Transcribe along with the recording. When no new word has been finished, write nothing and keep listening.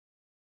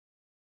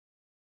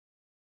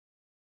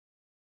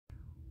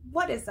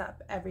What is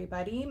up,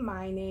 everybody?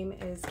 My name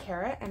is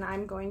Kara and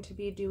I'm going to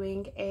be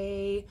doing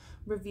a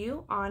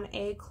review on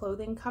a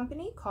clothing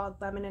company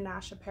called Lemon and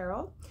Ash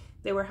Apparel.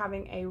 They were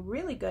having a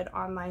really good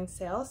online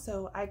sale,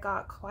 so I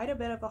got quite a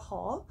bit of a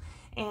haul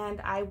and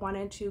I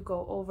wanted to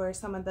go over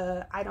some of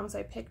the items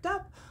I picked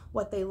up,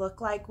 what they look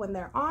like when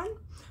they're on.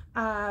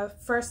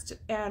 First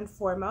and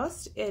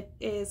foremost, it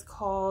is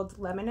called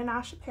Lemon and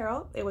Ash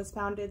Apparel. It was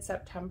founded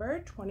September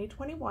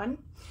 2021.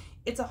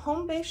 It's a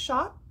home-based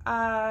shop,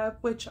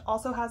 which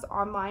also has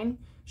online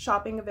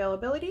shopping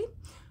availability.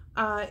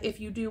 If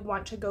you do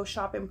want to go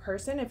shop in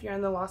person, if you're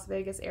in the Las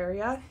Vegas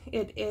area,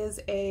 it is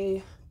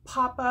a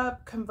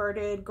pop-up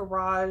converted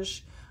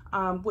garage,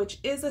 which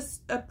is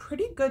a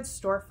pretty good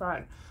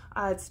storefront.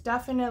 It's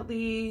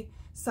definitely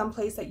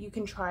someplace that you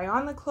can try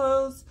on the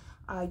clothes.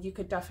 You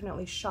could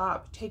definitely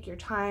shop, take your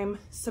time.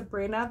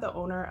 Sabrina, the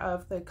owner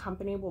of the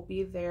company, will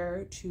be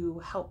there to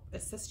help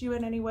assist you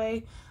in any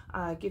way,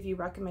 give you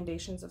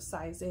recommendations of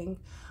sizing.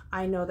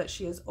 I know that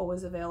she is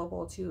always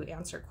available to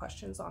answer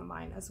questions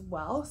online as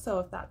well. So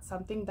if that's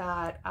something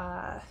that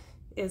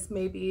is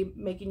maybe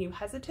making you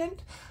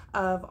hesitant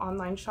of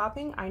online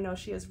shopping, I know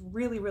she is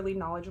really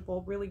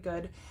knowledgeable, really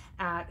good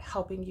at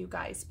helping you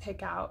guys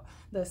pick out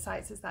the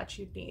sizes that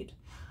you need.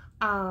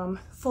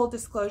 Full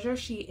disclosure,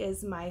 she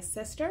is my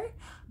sister,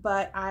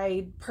 but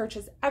I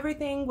purchase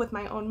everything with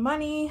my own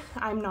money.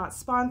 I'm not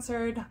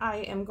sponsored. I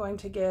am going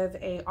to give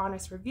an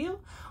honest review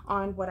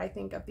on what I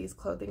think of these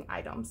clothing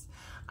items.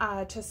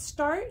 To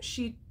start,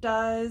 she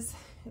does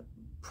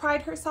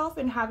pride herself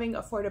in having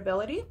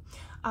affordability,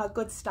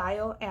 good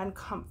style, and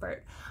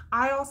comfort.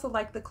 I also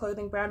like the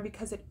clothing brand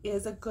because it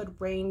is a good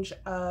range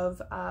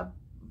of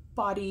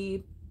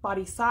body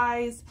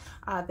size.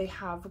 They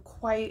have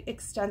quite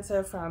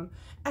extensive, from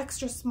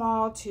extra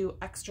small to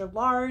extra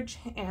large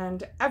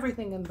and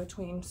everything in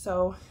between.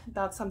 So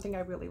that's something I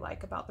really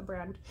like about the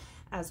brand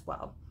as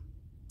well.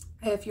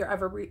 If you're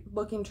ever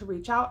looking to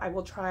reach out, I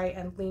will try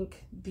and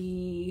link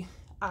the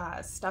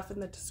stuff in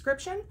the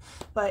description,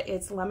 but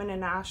it's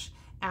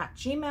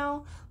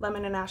lemonandash@gmail,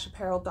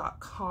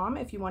 lemonandashapparel.com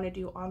if you want to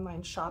do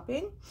online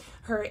shopping.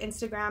 Her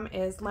Instagram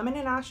is Lemon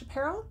and Ash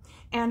Apparel,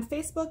 and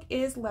Facebook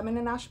is Lemon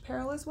and Ash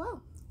Apparel as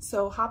well.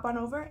 So hop on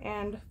over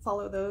and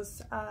follow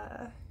those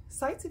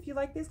sites if you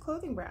like these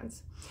clothing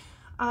brands.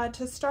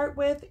 To start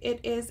with,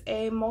 it is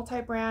a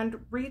multi-brand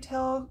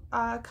retail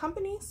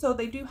company, so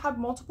they do have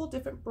multiple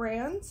different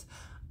brands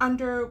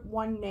under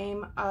one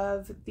name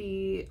of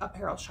the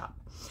apparel shop.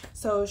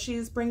 So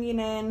she's bringing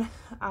in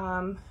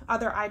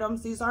other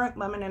items. These aren't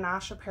Lemon and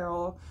Ash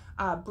Apparel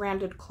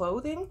branded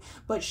clothing,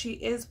 but she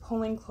is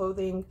pulling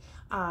clothing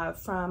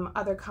from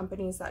other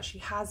companies that she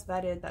has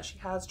vetted, that she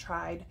has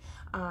tried,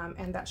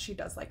 and that she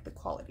does like the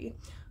quality.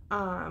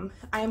 I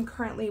am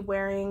currently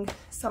wearing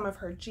some of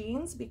her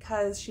jeans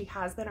because she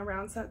has been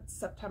around since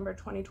September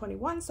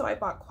 2021, so I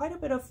bought quite a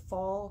bit of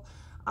fall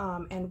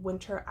and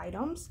winter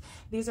items.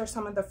 These are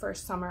some of the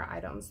first summer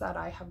items that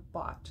I have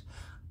bought.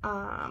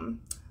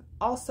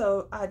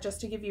 Also, just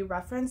to give you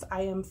reference,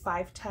 I am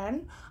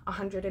 5'10",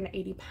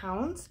 180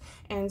 pounds,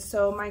 and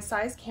so my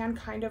size can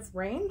kind of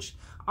range.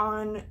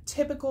 On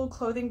typical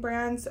clothing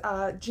brands,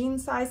 jean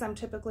size, I'm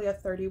typically a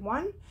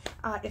 31,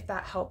 if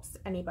that helps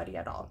anybody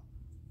at all.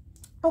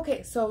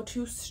 Okay, so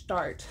to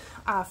start,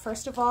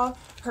 first of all,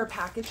 her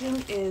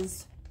packaging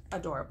is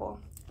adorable.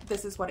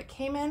 This is what it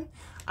came in,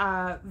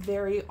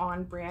 very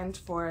on brand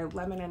for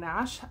Lemon and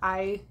Ash.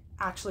 I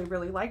actually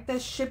really like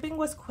this. Shipping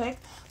was quick,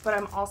 but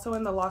I'm also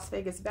in the Las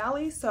Vegas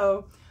Valley,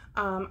 so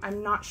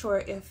I'm not sure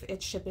if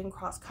it's shipping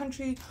cross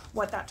country,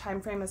 what that time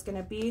frame is going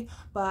to be,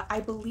 but I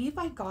believe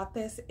I got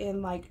this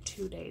in like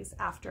 2 days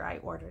after I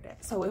ordered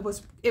it. So it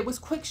was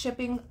quick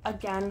shipping.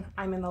 Again,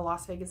 I'm in the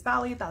Las Vegas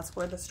Valley. That's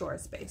where the store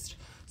is based.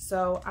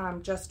 So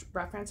just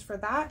reference for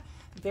that.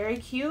 Very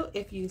cute.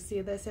 If you see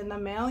this in the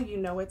mail, you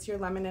know it's your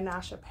Lemon and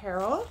Ash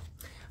Apparel.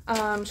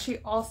 She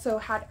also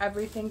had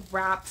everything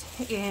wrapped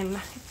in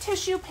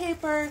tissue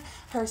paper,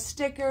 her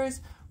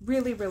stickers,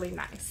 really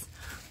nice.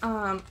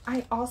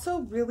 I also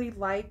really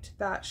liked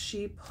that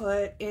she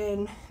put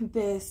in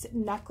this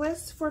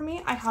necklace for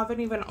me. I haven't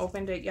even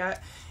opened it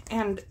yet,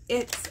 and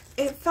it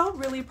felt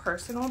really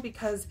personal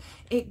because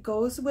it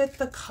goes with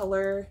the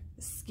color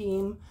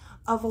scheme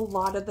of a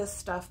lot of the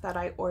stuff that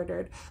I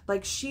ordered.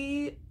 Like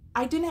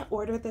I didn't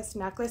order this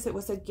necklace, it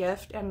was a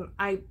gift, and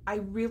I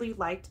really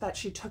liked that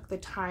she took the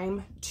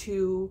time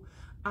to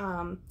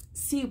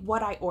see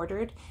what I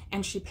ordered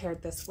and she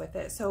paired this with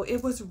it. So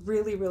it was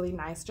really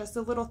nice. Just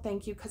a little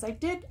thank you, because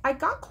I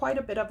got quite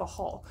a bit of a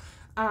haul.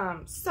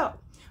 So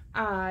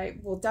I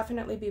will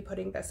definitely be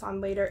putting this on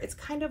later. It's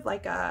kind of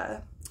like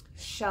a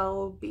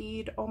shell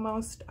bead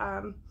almost,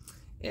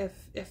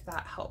 if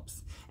that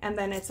helps. And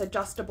then it's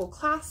adjustable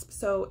clasp,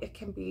 so it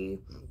can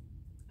be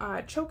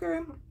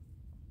choker,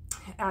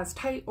 as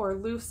tight or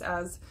loose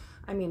as,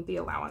 I mean, the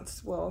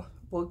allowance will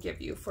give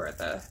you for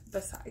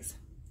the size.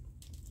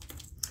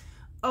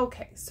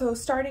 Okay, so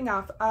starting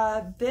off,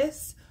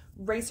 this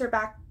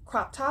racerback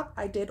crop top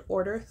I did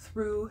order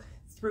through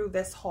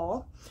this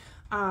haul.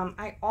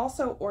 I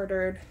also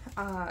ordered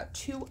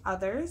 2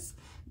 others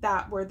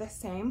that were the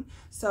same.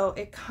 So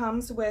it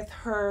comes with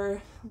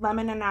her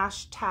Lemon and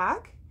Ash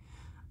tag.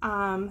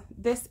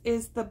 This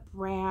is the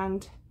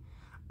brand,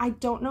 I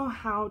don't know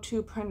how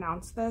to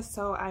pronounce this,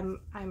 so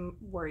I'm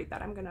worried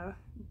that I'm gonna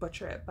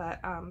butcher it,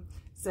 but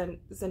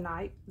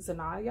Zanaya.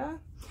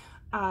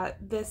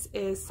 This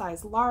is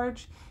size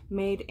large,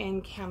 made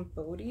in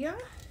Cambodia,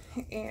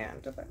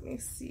 and let me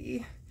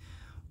see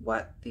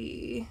what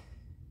it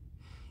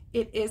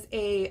is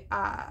a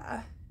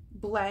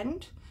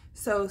blend,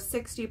 so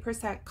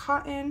 60%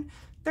 cotton,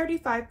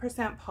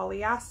 35%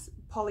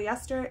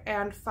 polyester,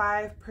 and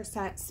 5%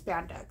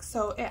 spandex.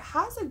 So it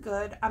has a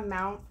good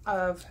amount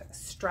of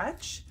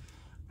stretch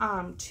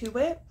to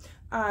it.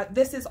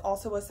 This is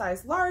also a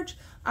size large.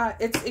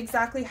 It's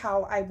exactly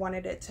how I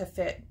wanted it to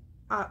fit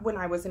when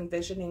I was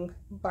envisioning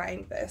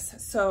buying this.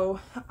 So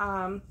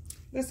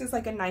this is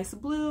like a nice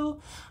blue.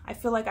 I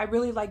feel like I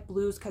really like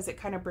blues because it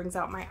kind of brings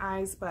out my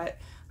eyes, but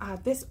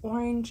this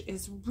orange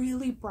is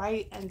really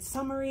bright and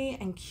summery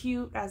and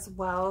cute as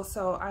well.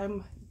 So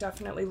I'm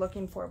definitely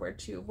looking forward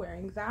to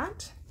wearing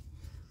that.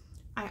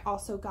 I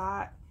also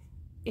got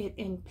it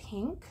in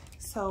pink.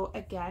 So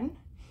again,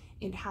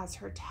 it has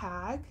her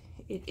tag.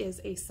 It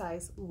is a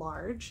size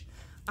large,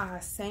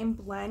 same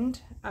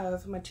blend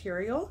of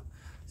material.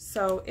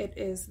 So it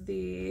is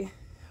the,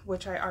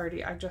 which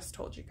I just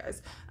told you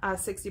guys,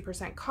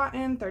 60%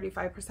 cotton,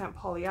 35%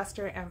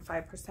 polyester, and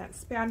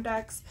 5%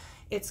 spandex.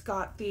 It's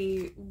got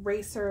the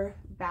racer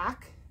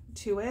back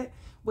to it,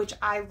 which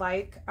I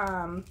like.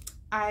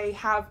 I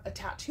have a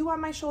tattoo on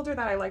my shoulder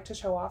that I like to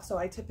show off, so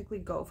I typically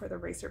go for the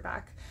racer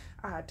back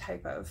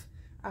type of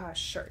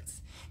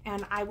shirts.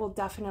 And I will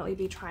definitely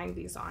be trying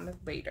these on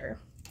later.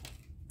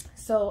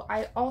 So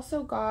I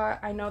also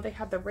got, I know they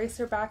had the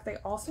racer back, they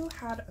also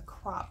had a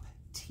crop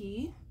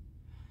tee,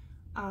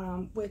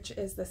 which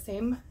is the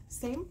same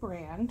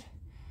brand,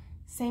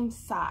 same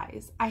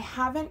size. I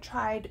haven't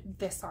tried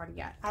this on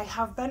yet. I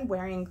have been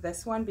wearing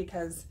this one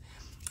because,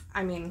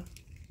 I mean,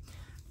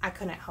 I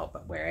couldn't help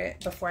but wear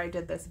it before I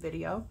did this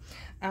video.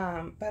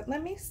 But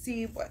let me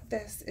see what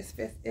this is. If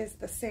it is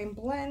the same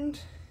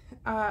blend.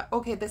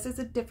 Okay, this is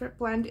a different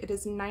blend. It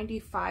is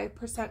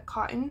 95%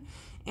 cotton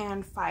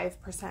and 5%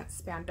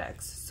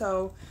 spandex.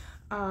 So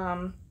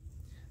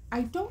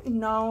I don't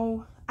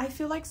know. I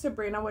feel like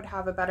Sabrina would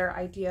have a better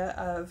idea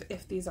of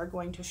if these are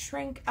going to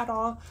shrink at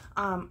all.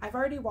 I've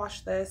already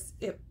washed this.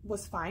 It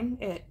was fine.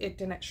 It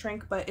didn't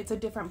shrink, but it's a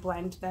different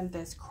blend than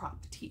this crop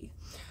tee.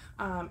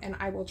 And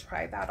I will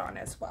try that on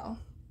as well.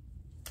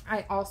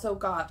 I also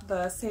got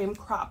the same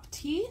crop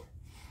tee,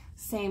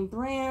 same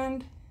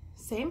brand,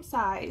 same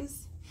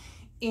size,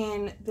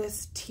 in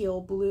this teal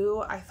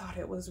blue. I thought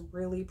it was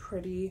really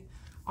pretty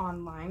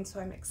online, so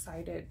I'm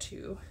excited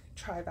to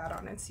try that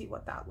on and see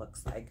what that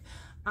looks like.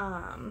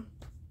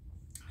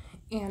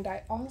 And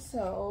I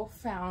also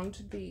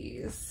found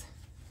these.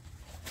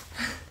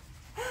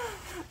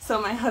 So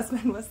my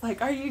husband was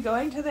like, are you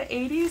going to the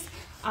 80s?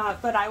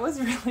 But I was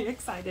really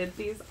excited.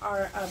 These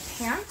are a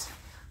pant,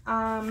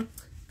 kind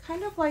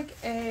of like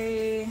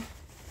a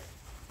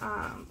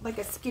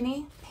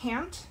skinny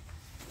pant.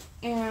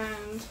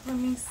 And let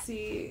me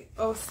see.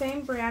 Oh,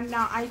 same brand.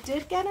 Now I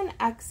did get an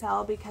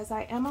XL because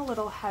I am a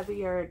little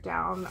heavier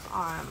down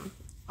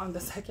on the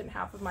second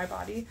half of my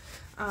body.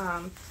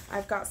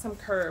 I've got some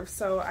curves,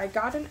 so I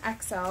got an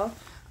XL.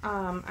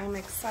 I'm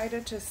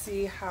excited to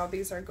see how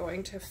these are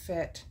going to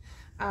fit.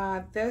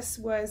 This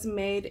was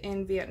made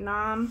in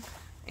Vietnam,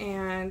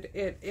 and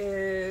it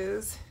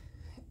is,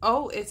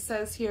 oh, it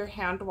says here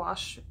hand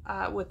wash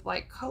with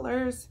light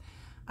colors.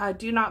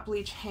 Do not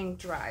bleach, hang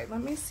dry.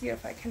 Let me see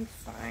if I can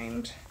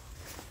find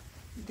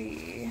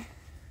the,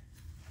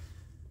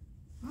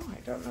 oh, I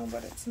don't know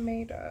what it's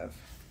made of.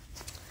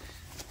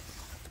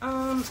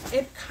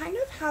 It kind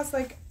of has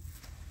like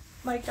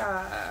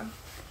a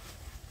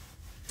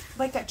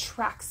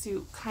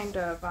tracksuit kind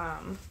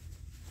of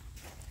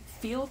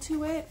feel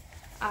to it.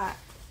 I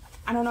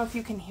don't know if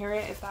you can hear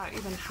it, if that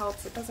even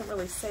helps. It doesn't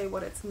really say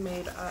what it's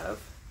made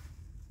of.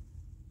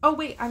 Oh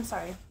wait, I'm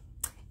sorry.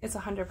 It's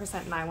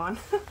 100% nylon.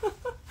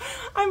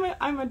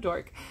 I'm a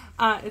dork.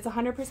 It's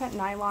 100%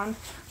 nylon.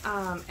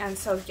 And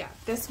so yeah,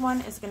 this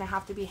one is gonna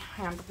have to be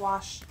hand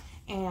washed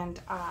and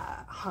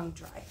hung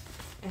dry.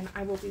 And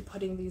I will be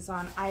putting these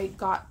on. I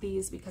got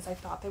these because I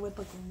thought they would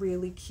look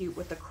really cute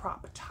with the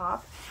crop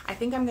top. I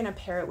think I'm gonna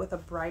pair it with a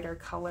brighter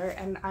color,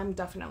 and I'm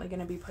definitely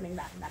gonna be putting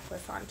that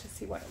necklace on to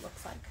see what it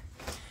looks like.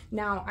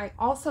 Now, I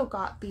also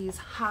got these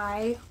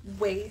high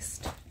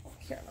waist,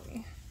 here,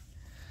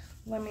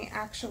 let me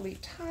actually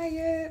tie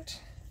it.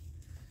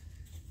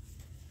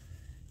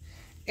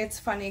 It's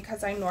funny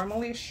because I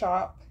normally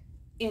shop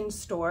in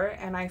store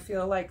and I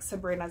feel like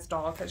Sabrina's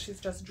doll because she's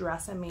just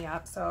dressing me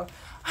up, so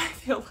I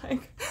feel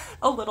like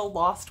a little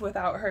lost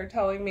without her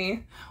telling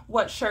me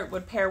what shirt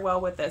would pair well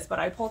with this, but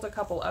I pulled a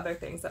couple other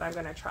things that I'm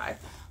gonna try.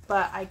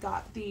 But I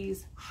got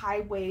these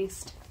high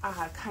waist,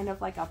 kind of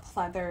like a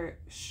pleather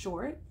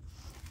short.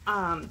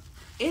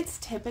 It's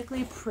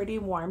typically pretty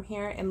warm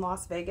here in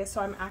Las Vegas,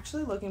 so I'm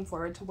actually looking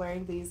forward to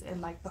wearing these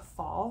in like the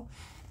fall.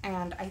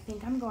 And I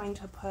think I'm going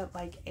to put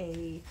like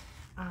a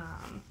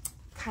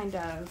kind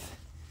of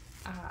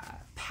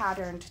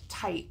patterned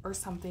tight or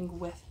something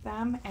with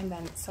them, and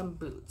then some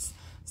boots.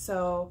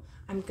 So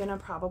I'm gonna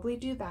probably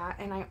do that.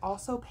 And I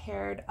also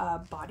paired a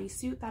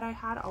bodysuit that I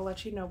had. I'll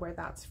let you know where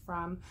that's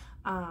from,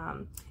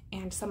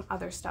 and some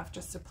other stuff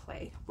just to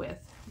play with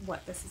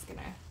what this is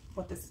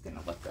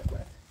gonna look good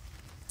with.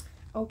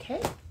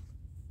 Okay.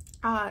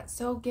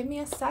 So give me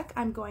a sec.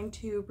 I'm going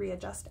to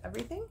readjust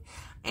everything,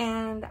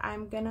 and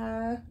I'm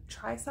gonna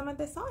try some of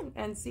this on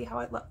and see how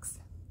it looks.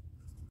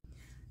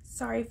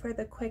 Sorry for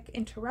the quick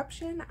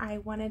interruption. I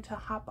wanted to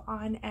hop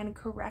on and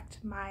correct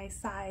my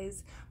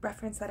size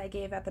reference that I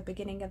gave at the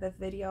beginning of the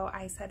video.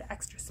 I said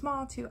extra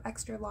small to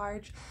extra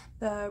large.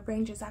 The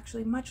range is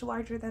actually much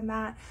larger than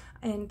that.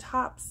 In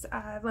tops,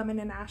 Lemon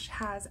and Ash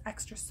has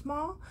extra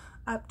small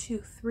up to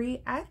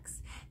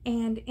 3X,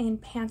 and in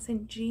pants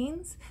and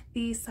jeans,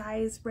 the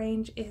size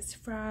range is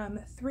from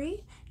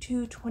 3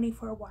 to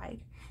 24 wide.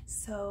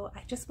 So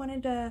I just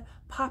wanted to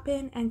pop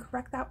in and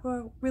correct that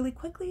really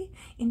quickly.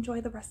 Enjoy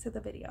the rest of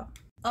the video.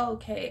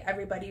 Okay,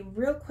 everybody,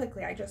 real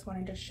quickly, I just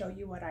wanted to show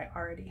you what I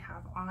already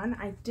have on.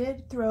 I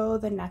did throw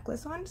the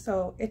necklace on,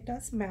 so it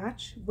does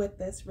match with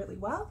this really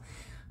well.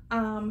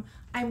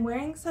 I'm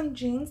wearing some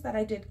jeans that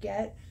I did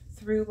get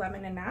through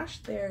Lemon and Ash.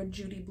 They're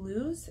Judy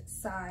Blues,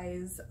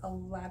 size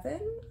 11,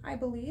 I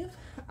believe,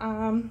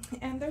 and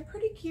they're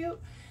pretty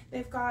cute.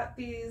 They've got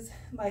these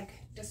like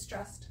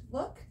distressed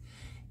look.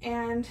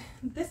 And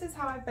this is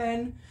how I've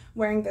been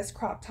wearing this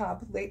crop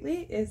top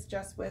lately, is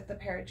just with a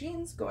pair of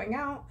jeans, going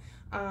out,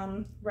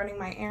 running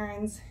my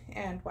errands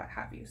and what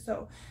have you.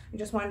 So I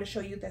just wanted to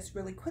show you this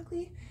really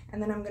quickly,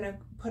 and then I'm gonna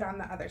put on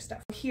the other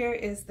stuff. Here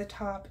is the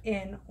top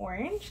in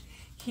orange.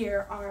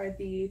 Here are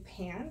the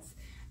pants.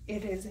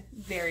 It is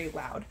very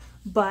loud,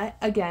 but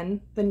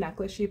again, the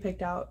necklace she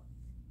picked out,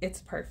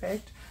 it's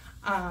perfect.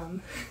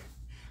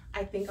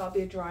 I think I'll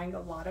be drawing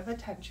a lot of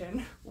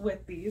attention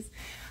with these.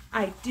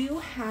 I do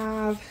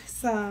have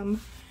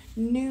some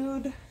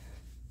nude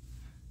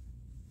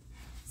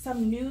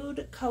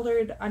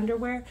colored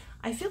underwear.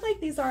 I feel like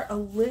these are a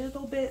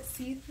little bit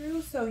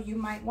see-through, so you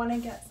might want to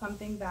get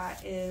something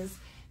that is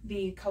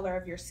the color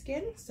of your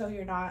skin, so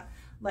you're not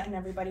letting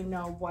everybody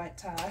know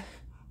what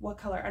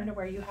color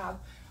underwear you have.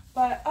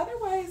 But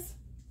otherwise,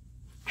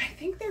 I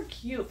think they're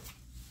cute.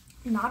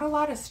 Not a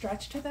lot of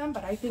stretch to them,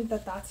 but I think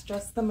that that's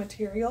just the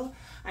material.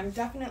 I'm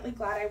definitely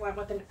glad I went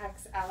with an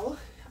XL.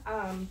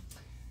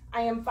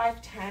 I am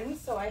 5'10",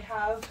 so I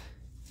have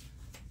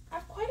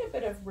quite a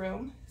bit of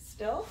room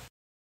still.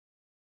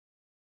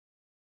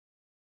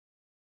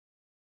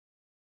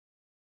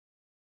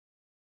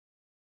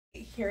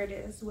 Here it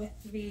is with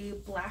the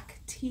black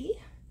tee.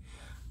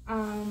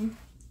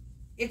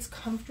 It's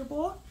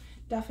comfortable,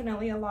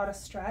 definitely a lot of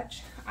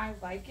stretch. I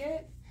like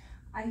it.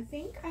 I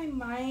think I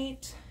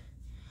might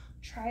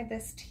try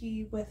this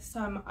tee with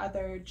some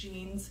other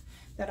jeans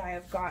that I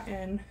have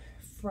gotten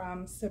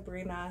from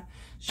Sabrina.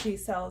 She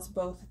sells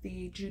both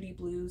the Judy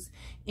Blues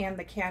and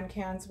the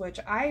Can-Cans, which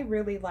I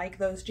really like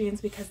those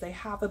jeans because they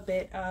have a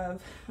bit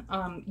of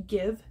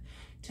give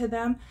to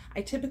them.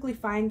 I typically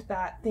find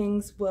that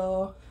things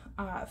will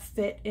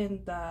fit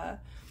in the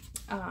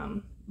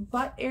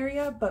butt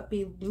area but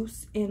be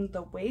loose in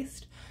the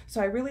waist.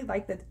 So I really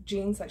like the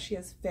jeans that she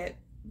has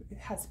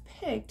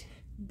picked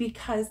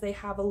because they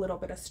have a little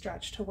bit of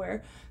stretch to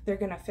where they're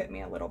gonna fit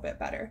me a little bit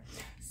better.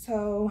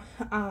 So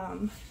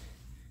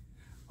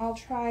I'll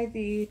try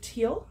the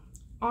teal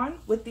on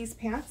with these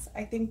pants.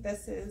 I think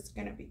this is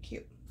gonna be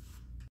cute.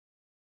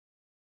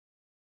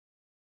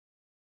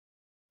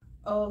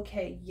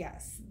 Okay,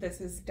 yes, this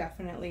is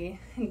definitely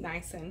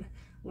nice and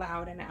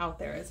loud and out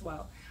there as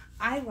well.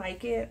 I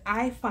like it.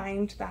 I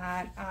find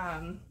that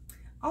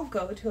I'll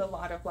go to a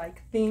lot of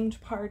like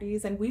themed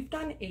parties, and we've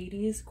done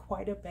 80s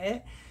quite a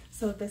bit.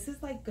 So this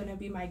is like gonna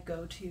be my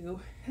go-to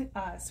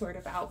sort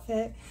of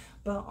outfit,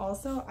 but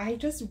also I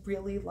just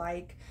really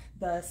like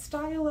the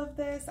style of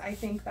this. I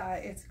think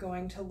that it's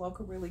going to look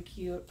really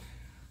cute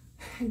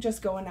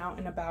just going out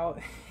and about,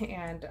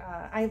 and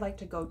I like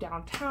to go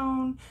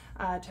downtown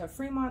to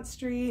Fremont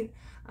Street.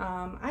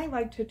 I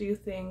like to do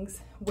things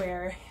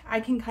where I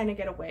can kind of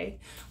get away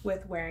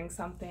with wearing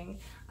something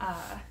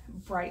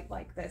bright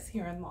like this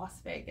here in Las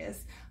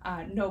Vegas.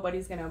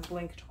 Nobody's gonna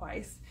blink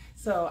twice.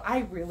 So I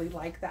really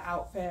like the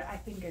outfit. I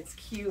think it's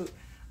cute.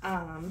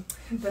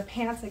 The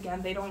pants,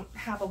 again, they don't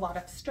have a lot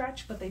of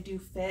stretch, but they do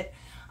fit.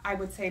 I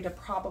would say to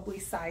probably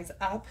size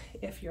up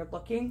if you're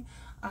looking.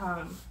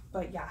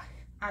 But yeah,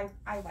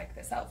 I like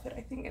this outfit.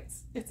 I think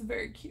it's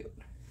very cute.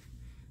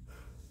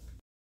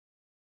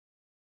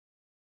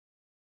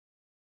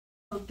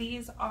 So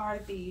these are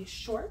the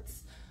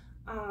shorts.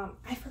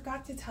 I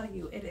forgot to tell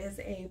you, it is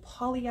a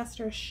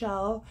polyester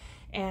shell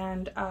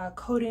and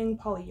coating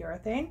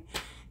polyurethane.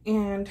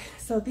 And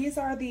so these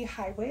are the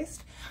high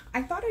waist.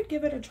 I thought I'd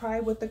give it a try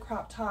with the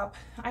crop top.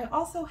 I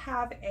also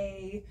have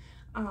a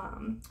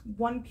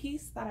one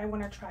piece that I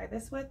want to try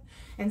this with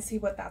and see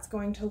what that's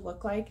going to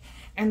look like.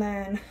 And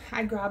then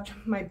I grabbed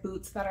my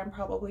boots that I'm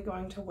probably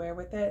going to wear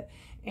with it,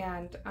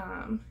 and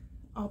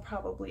I'll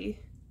probably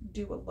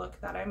do a look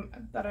that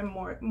I'm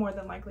more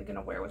than likely going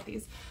to wear with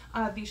these.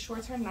 These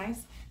shorts are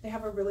nice. They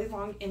have a really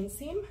long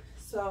inseam,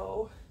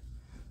 so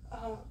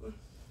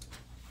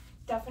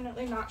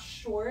definitely not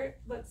short.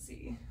 Let's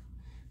see,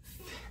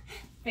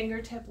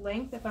 fingertip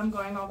length if I'm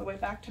going all the way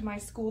back to my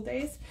school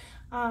days.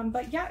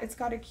 But yeah, it's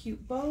got a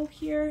cute bow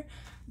here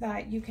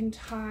that you can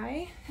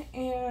tie,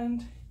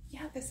 and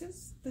yeah, this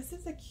is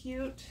a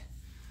cute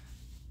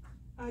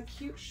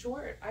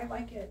short. I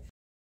like it.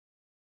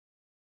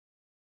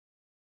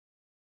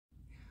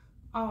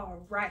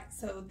 All right,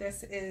 so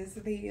this is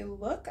the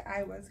look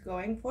I was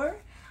going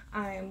for.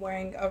 I'm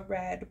wearing a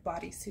red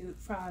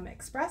bodysuit from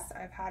Express.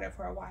 I've had it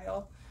for a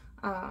while.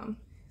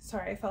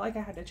 Sorry, I felt like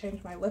I had to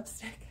change my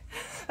lipstick.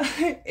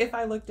 If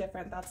I look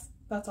different,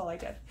 that's all I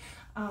did.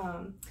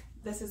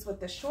 This is with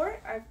the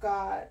short. I've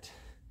got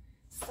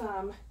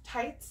some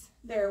tights.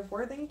 They're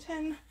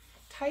Worthington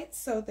tights,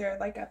 so they're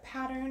like a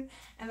pattern.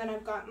 And then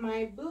I've got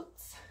my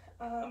boots.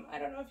 I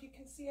don't know if you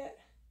can see it.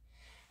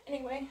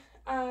 Anyway,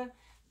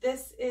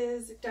 this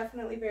is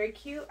definitely very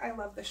cute. I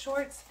love the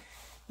shorts.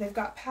 They've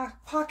got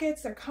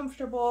pockets, they're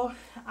comfortable.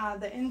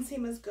 The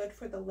inseam is good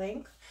for the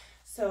length.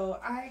 So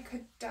I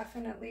could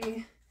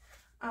definitely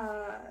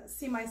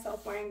see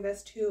myself wearing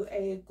this to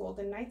a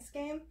Golden Knights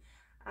game.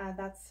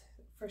 That's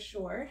for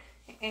sure.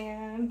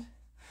 And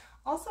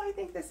also I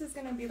think this is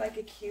gonna be like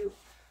a cute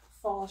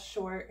fall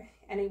short.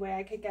 Anyway,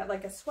 I could get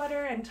like a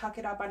sweater and tuck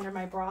it up under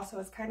my bra, so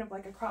it's kind of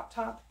like a crop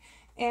top.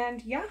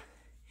 And yeah,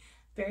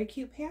 very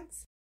cute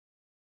pants.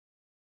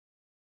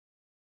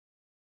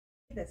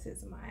 This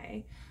is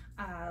my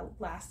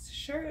last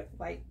shirt,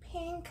 light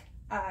pink.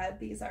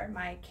 These are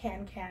my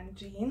Can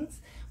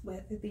jeans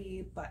with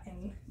the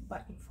button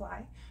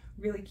fly.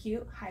 Really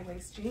cute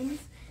high-waist jeans,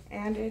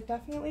 and it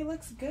definitely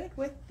looks good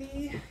with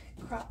the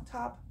crop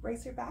top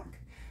racer back.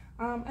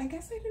 I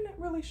guess I didn't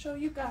really show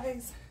you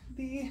guys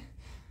the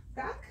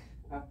back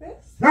of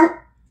this.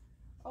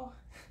 Oh,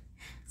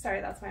 sorry,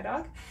 that's my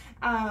dog.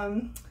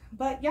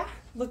 But yeah,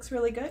 looks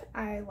really good.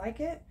 I like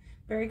it.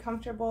 Very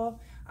comfortable,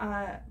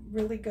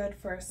 really good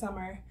for a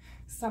summer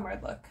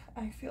look,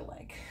 I feel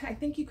like. I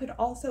think you could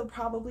also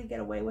probably get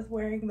away with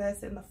wearing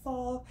this in the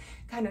fall,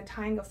 kind of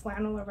tying a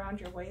flannel around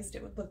your waist.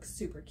 It would look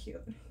super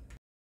cute.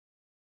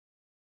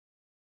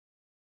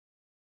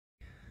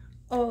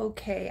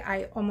 Okay,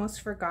 I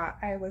almost forgot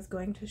I was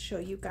going to show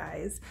you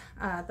guys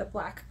the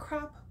black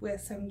crop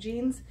with some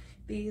jeans.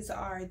 These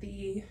are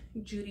the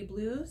Judy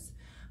Blues,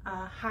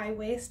 high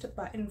waist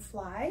button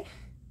fly.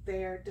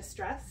 They're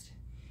distressed.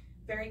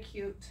 Very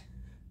cute.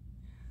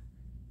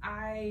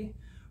 I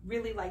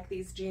really like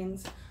these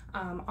jeans.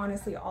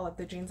 Honestly, all of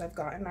the jeans I've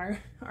gotten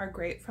are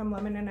great from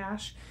Lemon and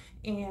Ash.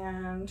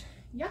 And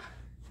yeah,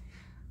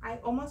 I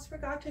almost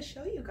forgot to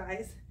show you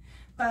guys,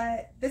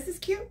 but this is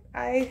cute.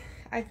 I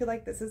feel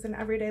like this is an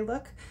everyday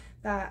look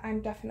that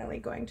I'm definitely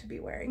going to be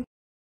wearing.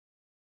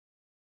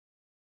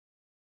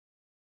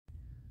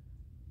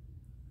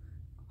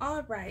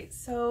 All right,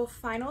 so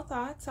final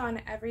thoughts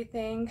on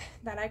everything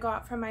that I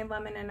got from my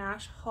Lemon and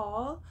Ash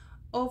haul.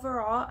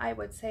 Overall, I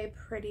would say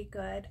pretty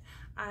good.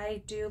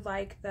 I do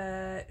like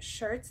the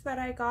shirts that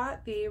I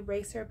got, the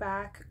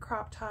racerback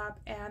crop top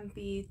and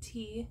the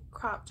tee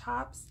crop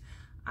tops.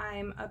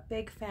 I'm a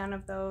big fan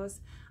of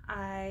those.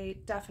 I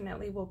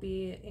definitely will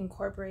be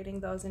incorporating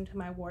those into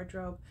my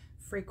wardrobe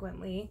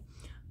frequently.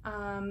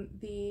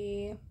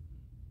 The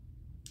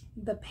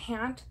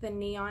pant, the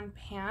neon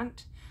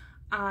pant,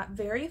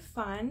 very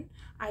fun.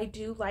 I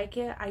do like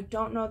it. I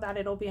don't know that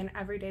it'll be an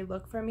everyday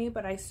look for me,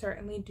 but I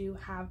certainly do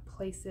have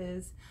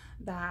places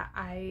that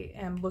I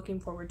am looking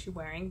forward to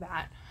wearing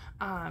that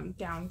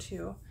down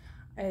to.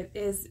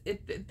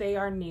 They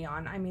are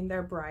neon. I mean,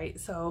 they're bright,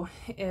 so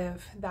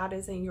if that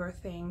isn't your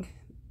thing,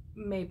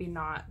 maybe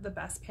not the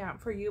best pant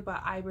for you,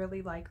 but I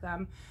really like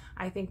them.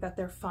 I think that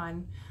they're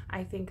fun.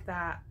 I think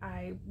that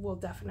I will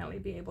definitely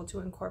be able to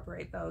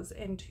incorporate those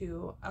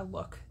into a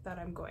look that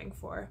I'm going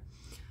for.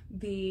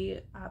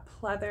 The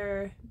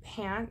pleather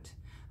pant,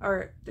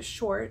 or the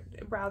short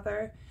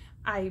rather,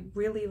 I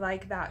really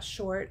like that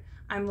short.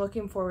 I'm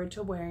looking forward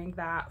to wearing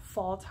that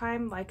fall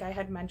time. Like I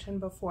had mentioned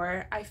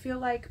before, I feel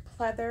like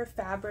pleather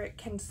fabric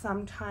can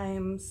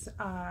sometimes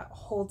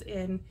hold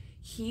in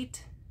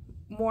heat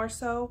more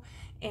so,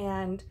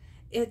 and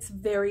it's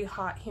very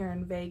hot here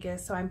in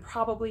Vegas, so I'm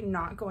probably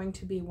not going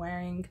to be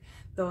wearing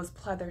those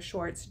pleather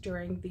shorts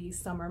during the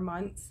summer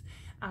months.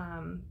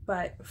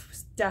 But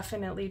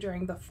definitely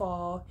during the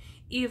fall,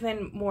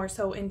 even more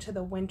so into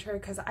the winter,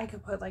 because I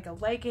could put like a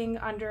legging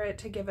under it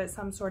to give it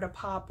some sort of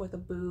pop with a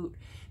boot,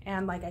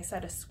 and like I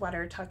said, a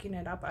sweater tucking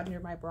it up under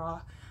my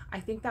bra. I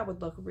think that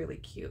would look really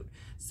cute.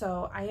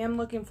 So I am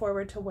looking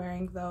forward to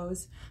wearing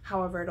those.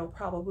 However, it'll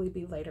probably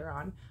be later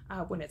on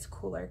when it's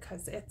cooler,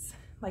 because it's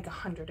like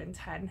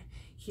 110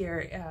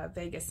 here,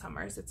 Vegas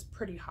summers. It's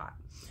pretty hot.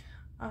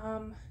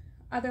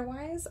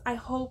 Otherwise, I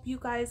hope you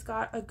guys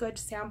got a good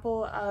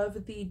sample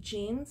of the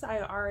jeans I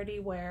already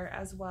wear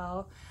as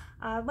well.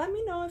 Let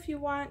me know if you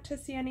want to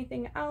see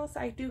anything else.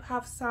 I do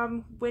have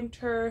some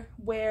winter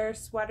wear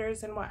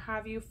sweaters and what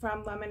have you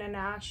from Lemon and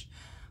Ash.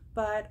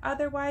 But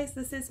otherwise,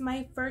 this is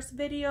my first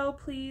video.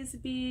 Please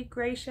be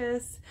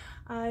gracious.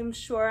 I'm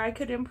sure I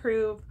could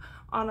improve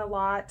on a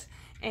lot,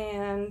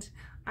 and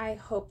I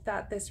hope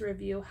that this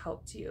review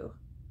helped you.